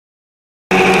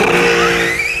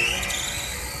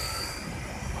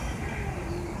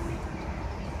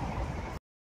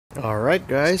Alright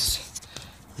guys,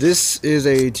 this is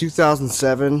a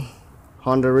 2007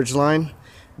 Honda Ridgeline.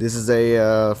 This is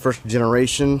a first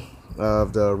generation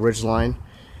of the Ridgeline,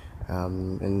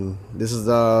 and this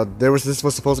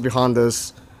was supposed to be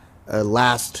Honda's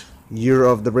last year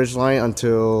of the Ridgeline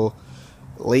until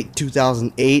late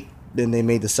 2008. Then they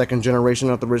made the second generation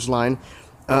of the Ridgeline.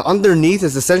 Underneath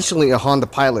is essentially a Honda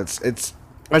Pilot. It's,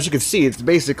 as you can see, it's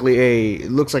basically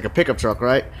it looks like a pickup truck,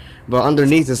 right? But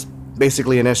underneath is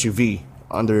basically an SUV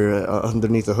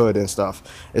underneath the hood and stuff.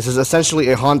 This is essentially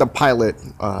a Honda Pilot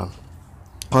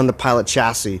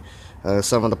chassis.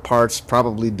 Some of the parts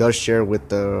probably does share with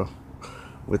the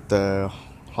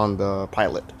Honda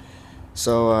Pilot.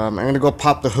 So I'm gonna go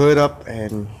pop the hood up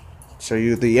and show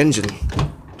you the engine.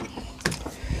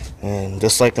 And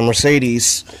just like the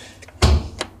Mercedes,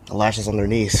 the latch is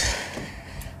underneath.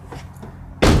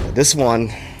 This one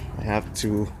I have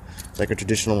to, it's like a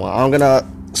traditional one. I'm gonna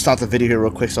stop the video here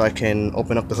real quick so I can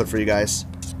open up the hood for you guys.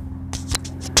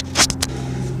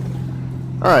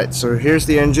 Alright, so here's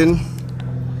the engine.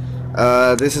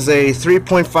 This is a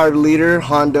 3.5 liter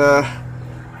Honda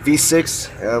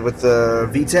V6 with the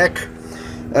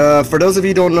VTEC. For those of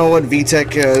you who don't know what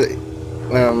VTEC,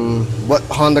 what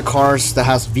Honda cars that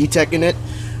has VTEC in it,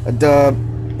 the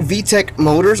VTEC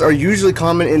motors are usually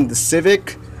common in the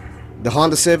Civic, the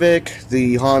Honda Civic,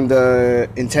 the Honda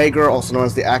Integra, also known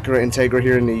as the Acura Integra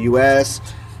here in the US,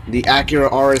 the Acura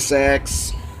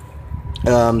RSX,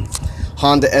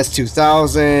 Honda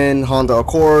S2000, Honda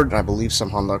Accord. I believe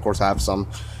some Honda Accords have some.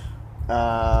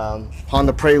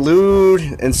 Honda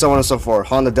Prelude, and so on and so forth.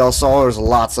 Honda Del Sol. There's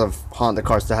lots of Honda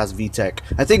cars that has VTEC.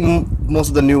 I think most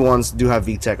of the new ones do have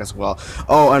VTEC as well.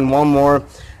 Oh, and one more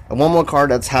car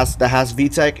that has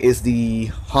VTEC is the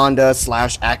Honda /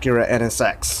 Acura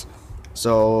NSX.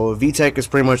 So VTEC is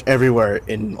pretty much everywhere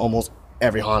in almost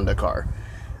every Honda car.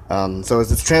 So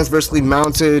it's transversely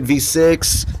mounted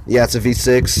V6. Yeah, it's a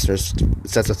V6. There's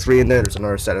sets of 3 in there. There's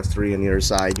another set of 3 on the other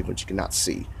side, which you cannot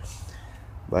see.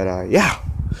 But yeah,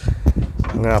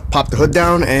 I'm gonna pop the hood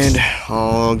down and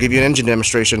I'll give you an engine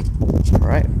demonstration. All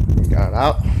right, got it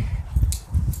out.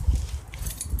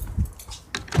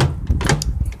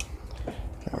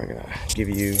 Now we're gonna give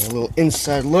you a little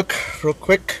inside look real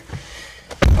quick.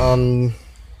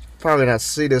 Probably not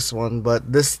see this one, but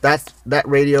that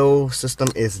radio system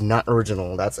is not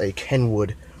original. That's a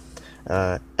Kenwood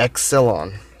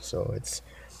Excelon, so it's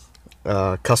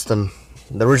custom.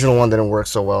 The original one didn't work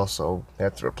so well, so they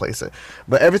had to replace it.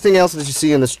 But everything else that you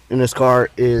see in this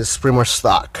car is pretty much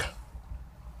stock.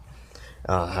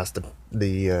 Has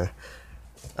the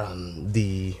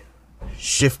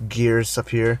shift gears up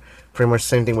here, pretty much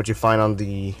same thing what you find on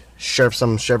the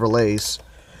some Chevrolets.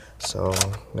 So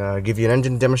give you an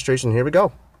engine demonstration. Here we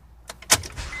go.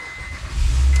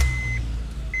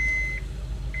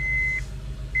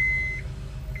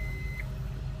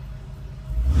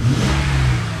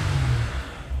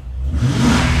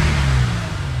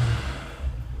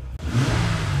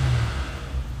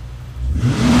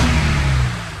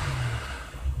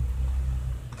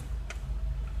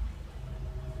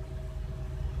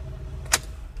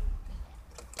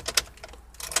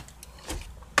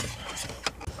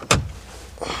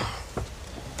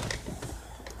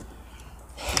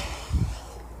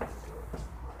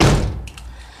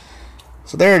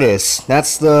 So there it is.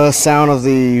 That's the sound of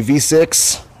the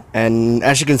V6, and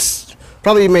as you can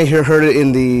probably may heard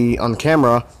it on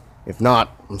camera. If not,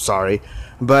 I'm sorry.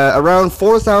 But around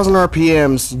 4,000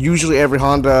 RPMs, usually every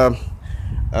Honda,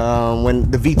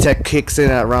 when the VTEC kicks in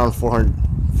at around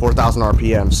 4,000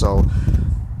 RPM. So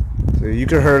you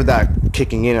could have heard that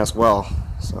kicking in as well.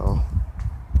 So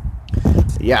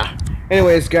yeah.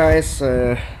 Anyways, guys,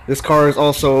 this car is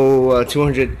also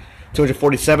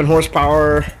 247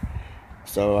 horsepower.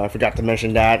 So I forgot to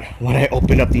mention that when I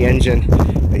opened up the engine.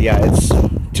 But yeah, it's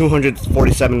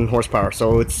 247 horsepower.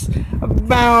 So it's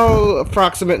about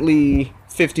approximately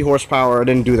 50 horsepower. I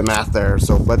didn't do the math there.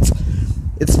 So, but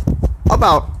it's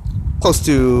about close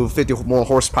to 50 more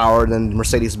horsepower than the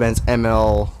Mercedes-Benz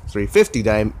ML350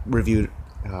 that I reviewed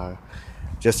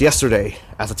just yesterday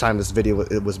at the time this video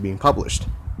was being published.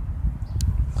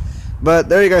 But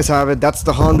there you guys have it. That's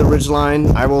the Honda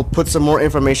Ridgeline. I will put some more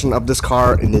information of this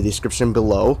car in the description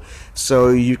below, so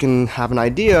you can have an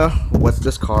idea what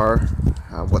this car,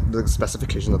 what the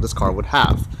specifications of this car would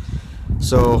have.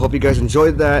 So hope you guys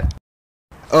enjoyed that.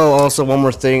 Oh, also one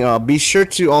more thing. Be sure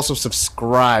to also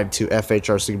subscribe to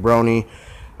FHRC Brony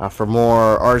for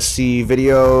more RC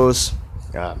videos.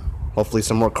 Hopefully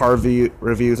some more car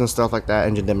reviews and stuff like that,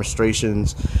 engine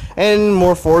demonstrations, and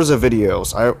more Forza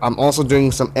videos. I'm also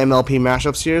doing some MLP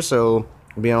mashups here, so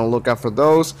be on the lookout for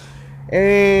those.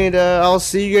 and I'll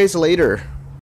see you guys later.